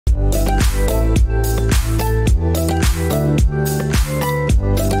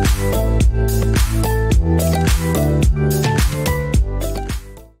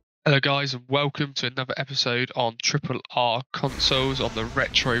Hello guys and welcome to another episode on Triple R consoles on the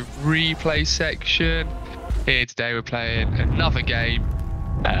retro replay section. Here today we're playing another game,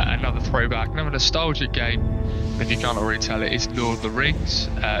 another throwback, another nostalgic game. If you can't already tell, it is Lord of the Rings.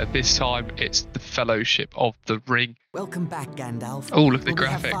 This time it's the Fellowship of the Ring. Welcome back, Gandalf. Oh, look at the Will we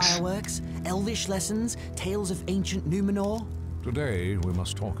have graphics. fireworks, elvish lessons, tales of ancient Numenor? Today, we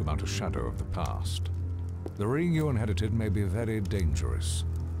must talk about a shadow of the past. The ring you inherited may be very dangerous.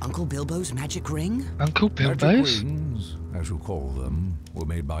 Uncle Bilbo's magic ring? Uncle Bilbo's? Magic rings, as you call them, were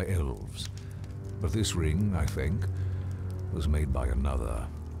made by elves. But this ring, I think, was made by another.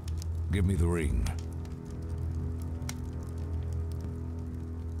 Give me the ring.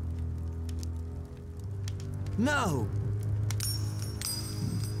 No!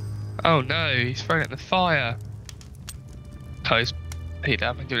 Oh no, he's throwing it in the fire. Oh, he's Peter,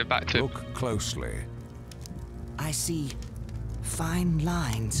 I'm giving it back to him. Look closely. I see fine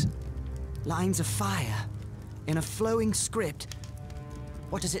lines. Lines of fire. In a flowing script.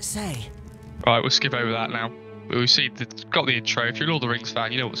 What does it say? Right, we'll skip over that now. We've got the intro. If you're a Lord of the Rings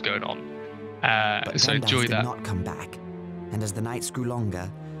fan, you know what's going on. But So Gandalf enjoy did that. not come back. And as the nights grew longer,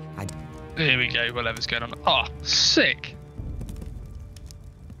 Here we go, whatever's going on. Oh, sick!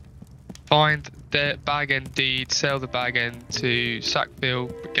 Find the bag end deed, sell the bag end to Sackville,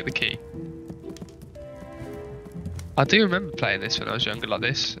 get the key. I do remember playing this when I was younger like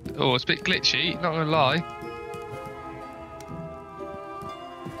this. Oh, it's a bit glitchy, not gonna lie.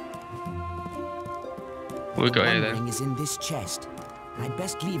 What we got here one then? ring is in this chest. I'd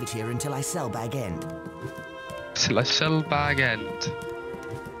best leave it here until I sell Bag End. Till I sell bag end.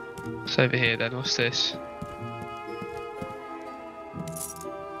 What's over here then? What's this?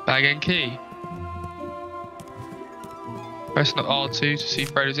 Bag end key. Press not R2 to see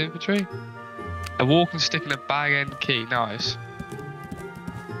Frodo's inventory. A walking stick and a bag end key. Nice.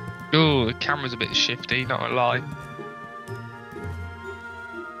 Oh, the camera's a bit shifty, not gonna lie.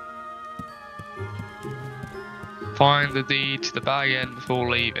 Find the deed to the bag end before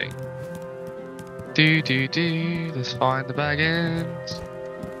leaving. Let's find the bag end.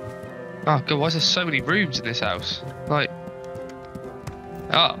 Oh god, why is there so many rooms in this house? Like,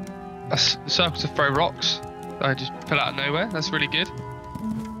 that's the circle to throw rocks. I just pull out of nowhere. That's really good.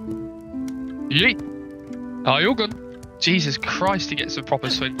 Yeet! Oh, you're gone. Jesus Christ, he gets a proper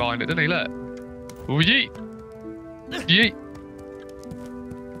swing behind it, doesn't he? Look. Oh, yeet! Yeet!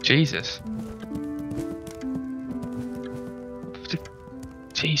 Jesus.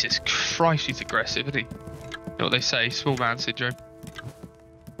 Jesus Christ, he's aggressive, isn't he? You know what they say, small man syndrome.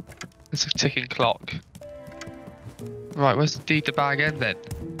 It's a ticking clock. Right, where's the deed to bag end then?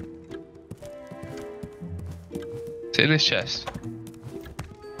 Is it in this chest?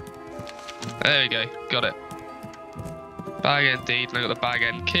 There we go, got it. Bag end deed, and I got the bag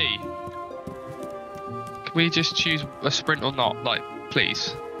end key. Can we just choose a sprint or not? Like,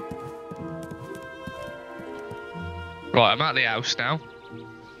 please. Right, I'm at the house now.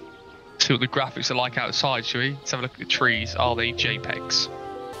 See what the graphics are like outside, shall we? Let's have a look at the trees. Are they JPEGs?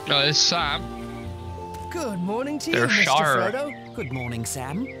 No, there's Sam. Good morning to They're you, Mr. Shire. Frodo. Good morning,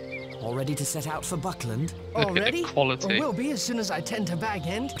 Sam. All ready to set out for Buckland? Already? Quality. Or will be as soon as I tend to Bag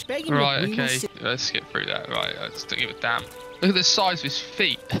End. Begging Right, that we will okay. sit- Let's skip through that. Right, I just don't give a damn. Look at the size of his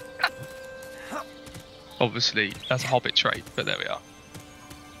feet. Obviously, that's a hobbit trait, but there we are.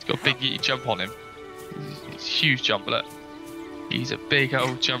 He's got a big yeety jump on him. It's a huge jump, look. He's a big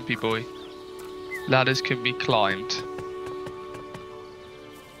old jumpy boy. Ladders can be climbed.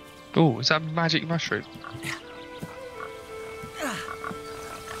 Oh, is that a magic mushroom?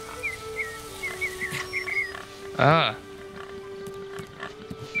 Ah.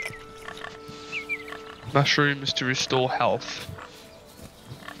 Mushrooms to restore health.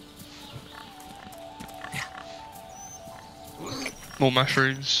 More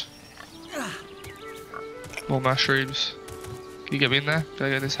mushrooms. More mushrooms. Can you get me in there? Can I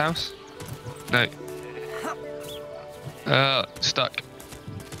get in this house? No. Stuck.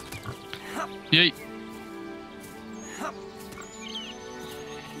 Yeet.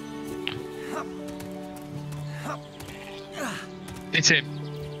 It's him.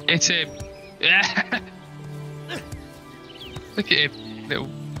 It's him. Yeah. Look at him. Little.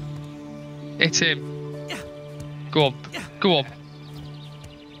 It's him. Go on. Go on.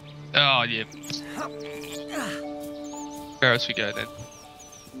 Oh, yeah. Where else we go then?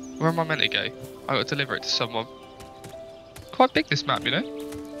 Where am I meant to go? I got to deliver it to someone. Quite big this map, you know.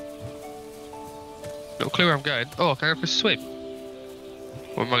 No clue where I'm going. Oh, can I go for a swim?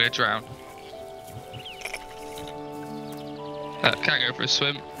 Or am I going to drown? Can't go for a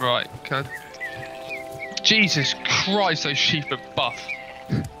swim. Right, can I... Jesus Christ, those sheep are buff.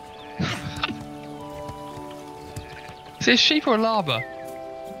 Is it a sheep or a llama?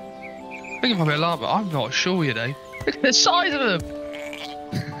 I think it might be a llama. I'm not sure, you know. Look at the size of them!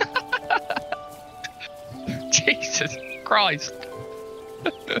 Jesus Christ.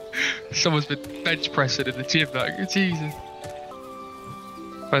 Someone's been bench pressing in the gym, like, Jesus.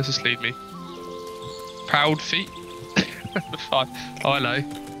 Where's this lead me? Proud feet? Fine. Oh, hello.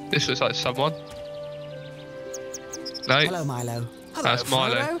 This looks like someone. No. Hello, Milo. That's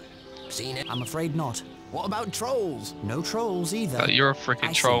Milo. Frodo? Seen it? I'm afraid not. What about trolls? No trolls either. You're a freaking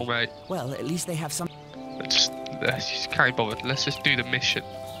I troll, see. mate. Well, at least they have some. Just can't be bothered. Let's just do the mission.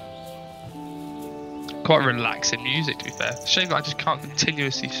 Quite relaxing music, to be fair. Shame that I just can't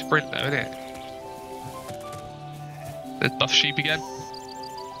continuously sprint, though, isn't it? There's buff sheep again.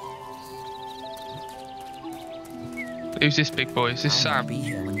 Who's this big boy? Is this I'll Sam? be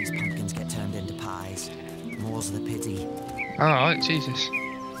here when these pumpkins get turned into pies. More's the pity. Alright, Jesus.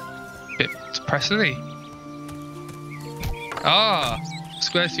 Bit depressing, isn't he? Ah!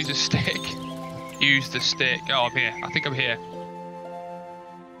 Squares use a stick. Use the stick. Oh, I'm here. I think I'm here.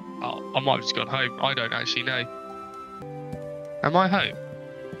 Oh, I might have just gone home. I don't actually know. Am I home?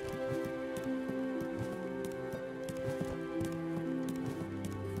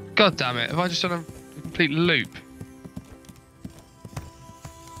 God damn it. Have I just done a complete loop?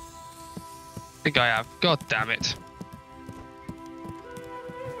 I think I have. God damn it.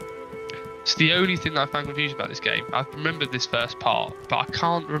 It's the only thing that I found confusing about this game. I've remembered this first part, but I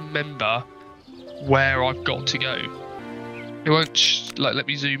can't remember where I've got to go. It won't like let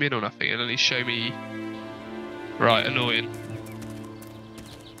me zoom in or nothing. It'll only show me. Right, annoying.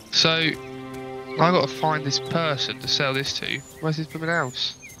 So I got to find this person to sell this to. Where's this blooming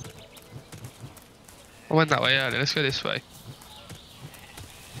house? I went that way earlier. Let's go this way.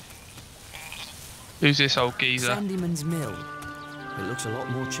 Who's this old geezer? Sandyman's Mill. It looks a lot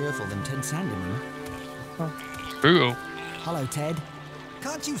more cheerful than Ted Sandyman. Brutal. Hello, Ted.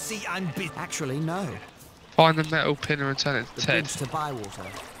 Can't you see I'm busy? Actually, no. Find the metal pin and return it to The Ted. bridge to Bywater.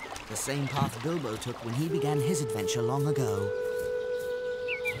 The same path Bilbo took when he began his adventure long ago.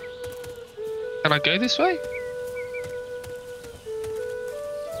 Can I go this way?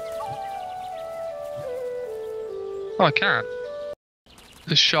 Oh, I can.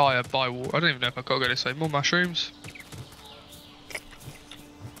 The Shire Bywater. I don't even know if I've got to go this way. More mushrooms.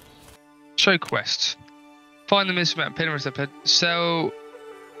 Show quests. Find the missing metal pin and return it. Sell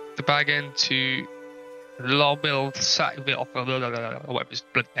the bag end to Lobil Sackville, or whatever his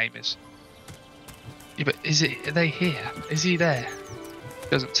blood name is. Yeah, but is it? Are they here? Is he there?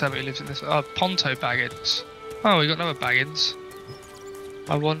 Doesn't tell me he lives in this. Oh, Ponto Baggins. Oh, we got another Baggins.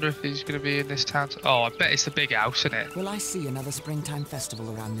 I wonder if he's going to be in this town. Oh, I bet it's the big house, isn't it? Will I see another springtime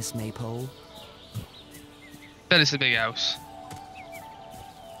festival around this maypole? Bet it's the big house.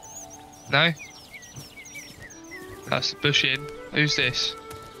 No? That's the bush inn. Who's this?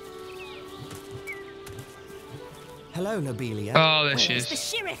 Hello, Lobelia. Oh, there she Where's the is.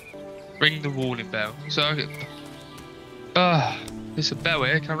 sheriff? Ring the warning bell. So I can... there's a bell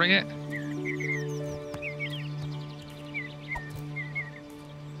here. Can I ring it?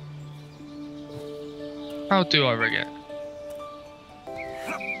 How do I ring it?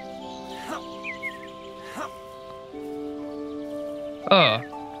 Oh.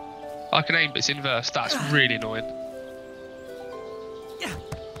 I can aim, but it's inverse. That's really annoying.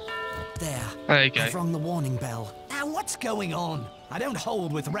 There you go. I've rung the warning bell. Now what's going on? I don't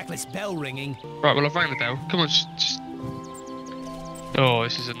hold with reckless bell ringing. Right, well I've rang the bell. Come on, just... Oh,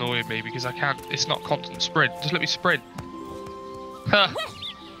 this is annoying me because I can't... It's not constant sprint. Just let me sprint. Ha!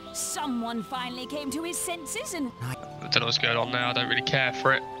 Someone finally came to his senses and... I don't know what's going on now. I don't really care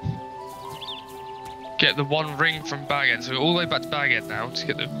for it. Get the one ring from Baghead. So we're all the way back to Baghead now to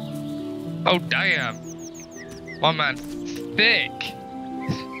get the... Oh, damn. My man, thick.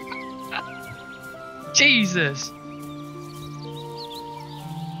 Jesus.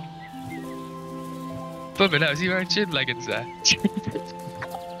 Bumming out. Is he wearing gym leggings there?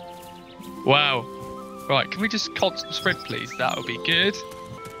 Wow. Right, can we just constant sprint, please? That would be good.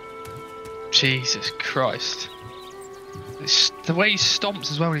 Jesus Christ. It's the way he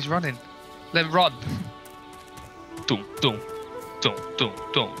stomps as well when he's running. Let him run. Dum, dum, dum, dum,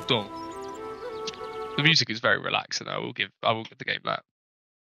 dum, dum. The music is very relaxing. I will give the game that.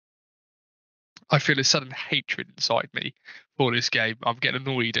 I feel a sudden hatred inside me for this game. I'm getting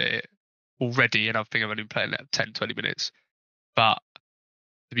annoyed at it already, and I think I've only been playing it 10, 20 minutes. But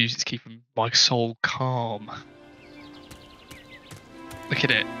the music's keeping my soul calm. Look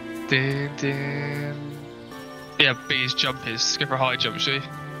at it. Din, din. Yeah, bees jump is. Let's go for a high jump, shall we?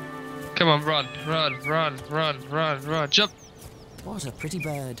 Come on, run, run, run, run, run, run, jump. What a pretty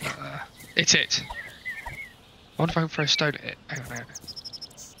bird. It's it. wonder if I can throw a stone at it. Hang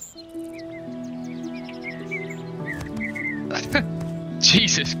on.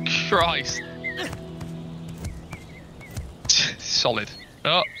 Jesus Christ. Solid.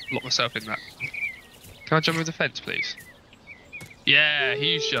 Oh, locked myself in that. Can I jump over the fence, please? Yeah,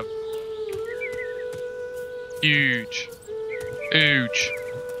 huge jump. Huge. Huge.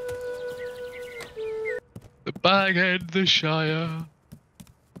 The bag and the Shire.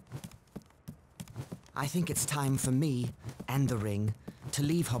 I think it's time for me and the ring to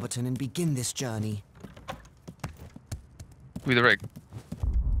leave Hobbiton and begin this journey. With the ring.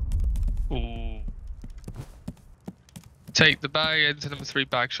 Ooh. Take the bag into number 3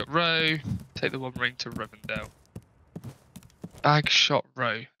 Bagshot Row. Take the 1 ring to Revendell. Bagshot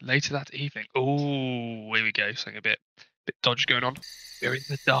Row. Later that evening. Ooh, here we go. Something a bit dodgy going on. We're in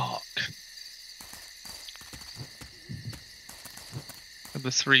the dark.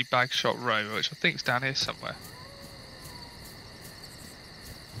 Number 3 Bagshot Row, which I think is down here somewhere.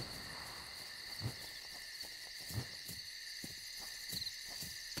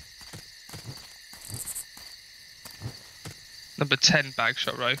 Number 10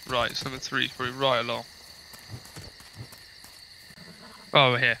 Bagshot Row. Right, so number 3 is probably right along.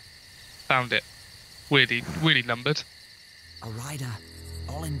 Oh, we're here. Found it. Weirdly numbered. A rider,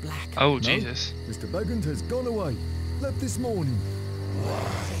 all in black. Oh, No, Jesus. Mr. Baggins has gone away. Left this morning.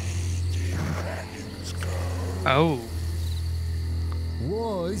 Oh.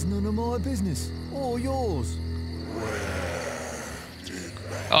 Why is none of my business? Or yours?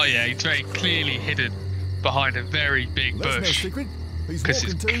 Oh, yeah, he's very clearly hidden behind a very big That's no bush. secret. He's 'Cause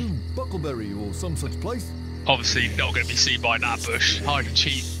walking it's- to Buckleberry or some such place. Obviously not going to be seen by that bush. Hide and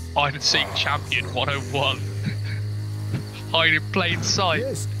seek champion 101. Hide in plain sight.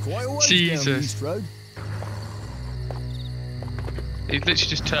 Yes, quite a ways down Jesus. the East Road. He literally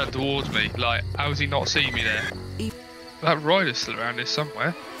just turned towards me. Like, how has he not seen me there? That rider's still around here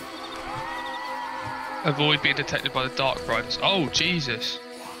somewhere. Avoid being detected by the dark riders. Oh, Jesus.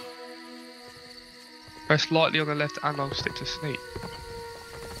 Press lightly on the left analog stick to sneak.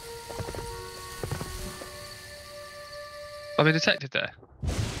 I've been detected there.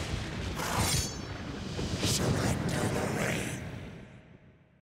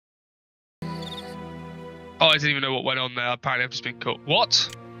 Oh, I didn't even know what went on there. Apparently I've just been caught. What?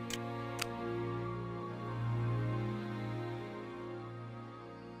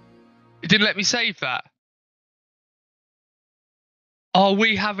 It didn't let me save that. Are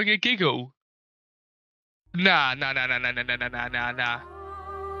we having a giggle? Nah.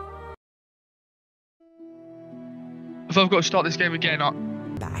 If I've got to start this game again,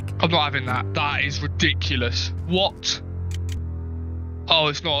 Back. I'm not having that. That is ridiculous. What? Oh,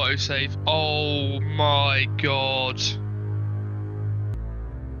 it's not autosave. Oh my god.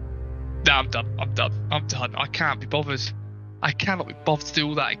 Nah, I'm done. I'm done. I can't be bothered. I cannot be bothered to do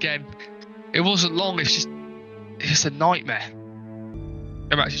all that again. It wasn't long. It's a nightmare.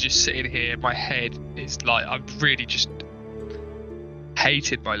 I'm actually just sitting here. My head is like, I've really just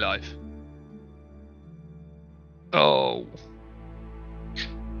hated my life. Oh.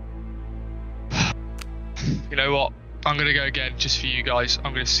 You know what? I'm going to go again just for you guys.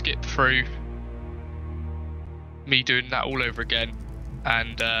 I'm going to skip through me doing that all over again.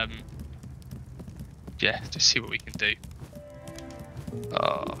 And, yeah, just see what we can do.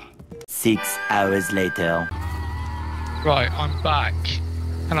 Oh. 6 hours later. Right, I'm back.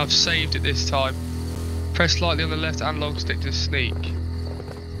 And I've saved it this time. Press lightly on the left analog stick to sneak.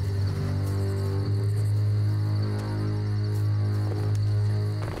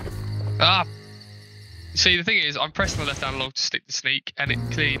 Ah! See, the thing is, I'm pressing the left analog stick to sneak, and it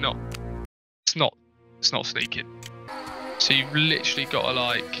clearly not. It's not sneaking. So you've literally got to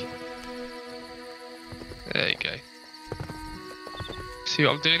like. There you go. See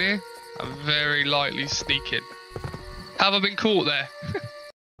what I'm doing here? I'm very lightly sneaking. Have I been caught there?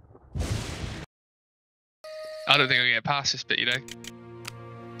 I don't think I'm gonna get past this bit, you know.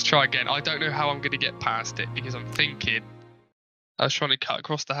 Let's try again. I don't know how I'm gonna get past it because I'm thinking. I was trying to cut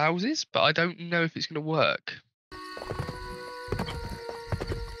across the houses, but I don't know if it's going to work.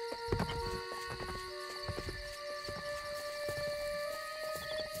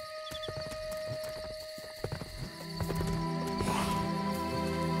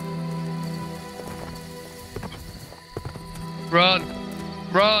 Run!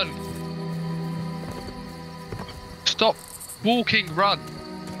 Run! Stop walking, run!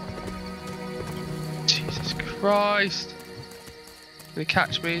 Jesus Christ! He's gonna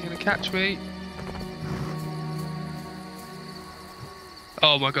catch me, he's gonna catch me.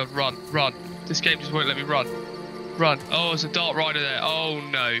 Oh my god, run, run. This game just won't let me run. Run. Oh, there's a dark rider there. Oh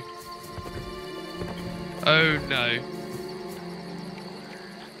no. Oh no.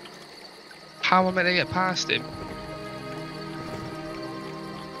 How am I meant to get past him?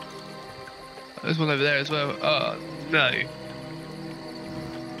 There's one over there as well. Oh no.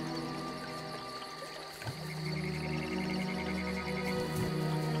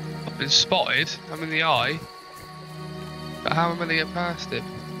 I've been spotted. I'm in the eye. But how am I meant to get past him?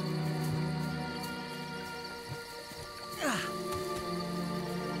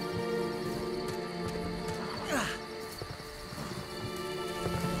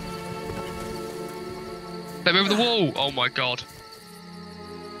 Let me over the wall! Oh my god.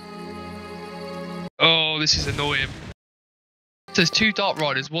 Oh, this is annoying. So there's two Dark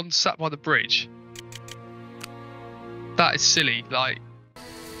Riders, one sat by the bridge. That is silly.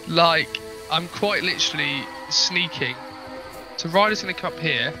 Like, I'm quite literally sneaking. So Rider's gonna come up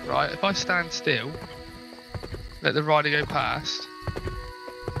here, right? If I stand still, let the Rider go past.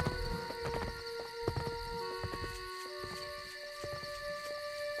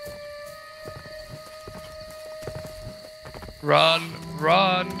 Run,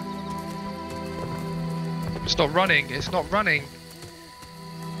 run. It's not running, it's not running.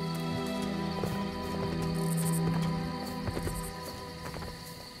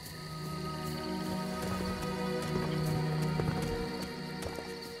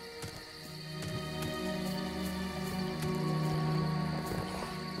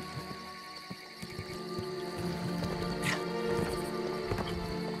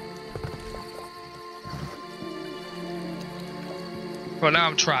 Well, now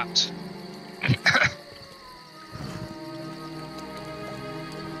I'm trapped.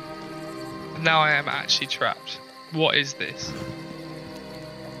 Now I am actually trapped. What is this?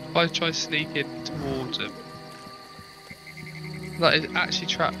 If I try sneaking towards him, that is actually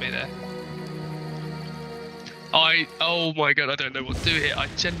trapped me there. Oh my god, I don't know what to do here. I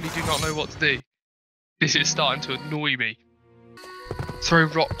genuinely do not know what to do. This is starting to annoy me. Throw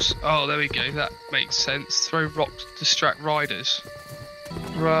rocks. Oh, there we go. That makes sense. Throw rocks, distract riders.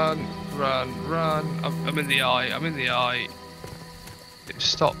 Run, run, run. I'm in the eye. I'm in the eye. They've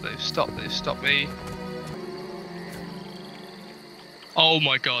stopped me. Oh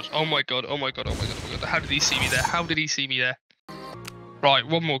my god. Oh my god. Oh my god. Oh my god. Oh my god. How did he see me there? How did he see me there? Right,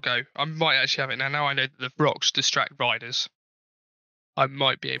 one more go. I might actually have it now. Now I know that the rocks distract riders. I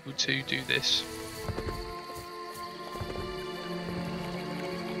might be able to do this.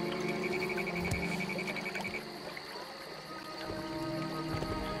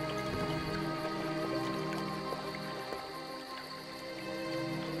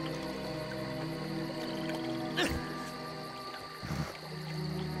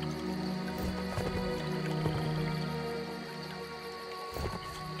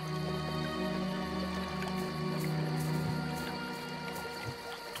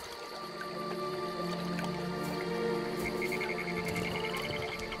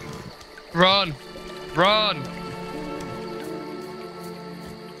 Run! Run!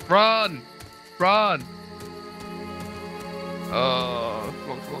 Run! Run! Oh,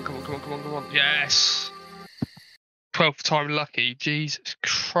 come on, come on, come on, come on, come on, come on. Yes! 12th time lucky. Jesus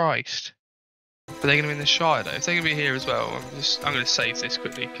Christ. Are they going to be in the Shire though? If they're going to be here as well, I'm going to save this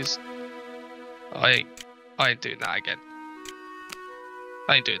quickly because I ain't doing that again.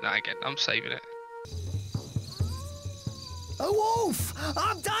 I ain't doing that again. I'm saving it. A wolf!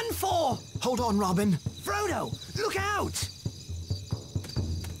 I'm done for! Hold on, Robin. Frodo, look out!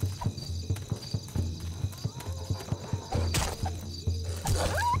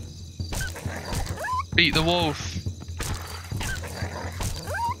 Beat the wolf.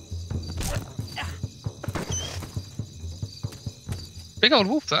 Big old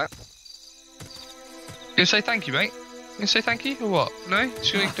wolf, that. You gonna say thank you, mate? You gonna say thank you or what? No?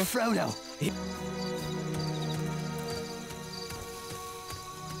 Should we do... Frodo.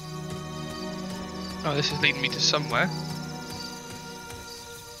 Oh, this is leading me to somewhere.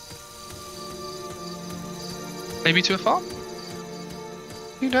 Maybe to a farm?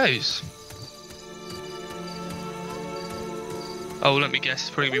 Who knows? Oh, let me guess.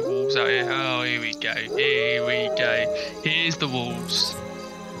 It's probably gonna be wolves out here. Oh, here we go. Here we go. Here's the wolves.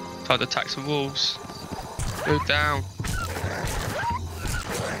 Time to attack some wolves. Go down.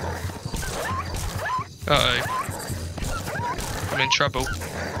 Uh-oh. I'm in trouble.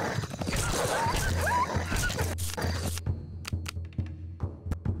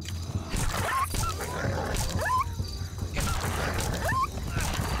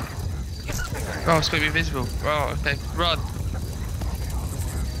 Oh, it's going to be invisible. Oh, okay. Run.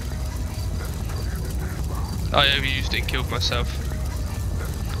 I overused it and killed myself.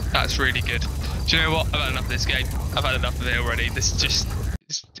 That's really good. Do you know what? I've had enough of this game. I've had enough of it already. This is just...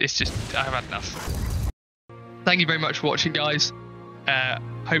 It's just... I've had enough. thank you very much for watching, guys.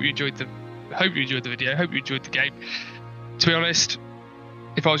 Hope you enjoyed the video. Hope you enjoyed the game. To be honest,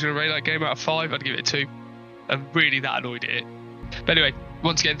 if I was going to rate that game out of 5, I'd give it a 2. I'm really that annoyed at it. But anyway,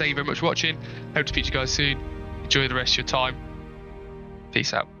 once again, thank you very much for watching. Hope to speak to you guys soon. Enjoy the rest of your time.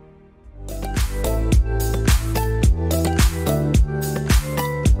 Peace out.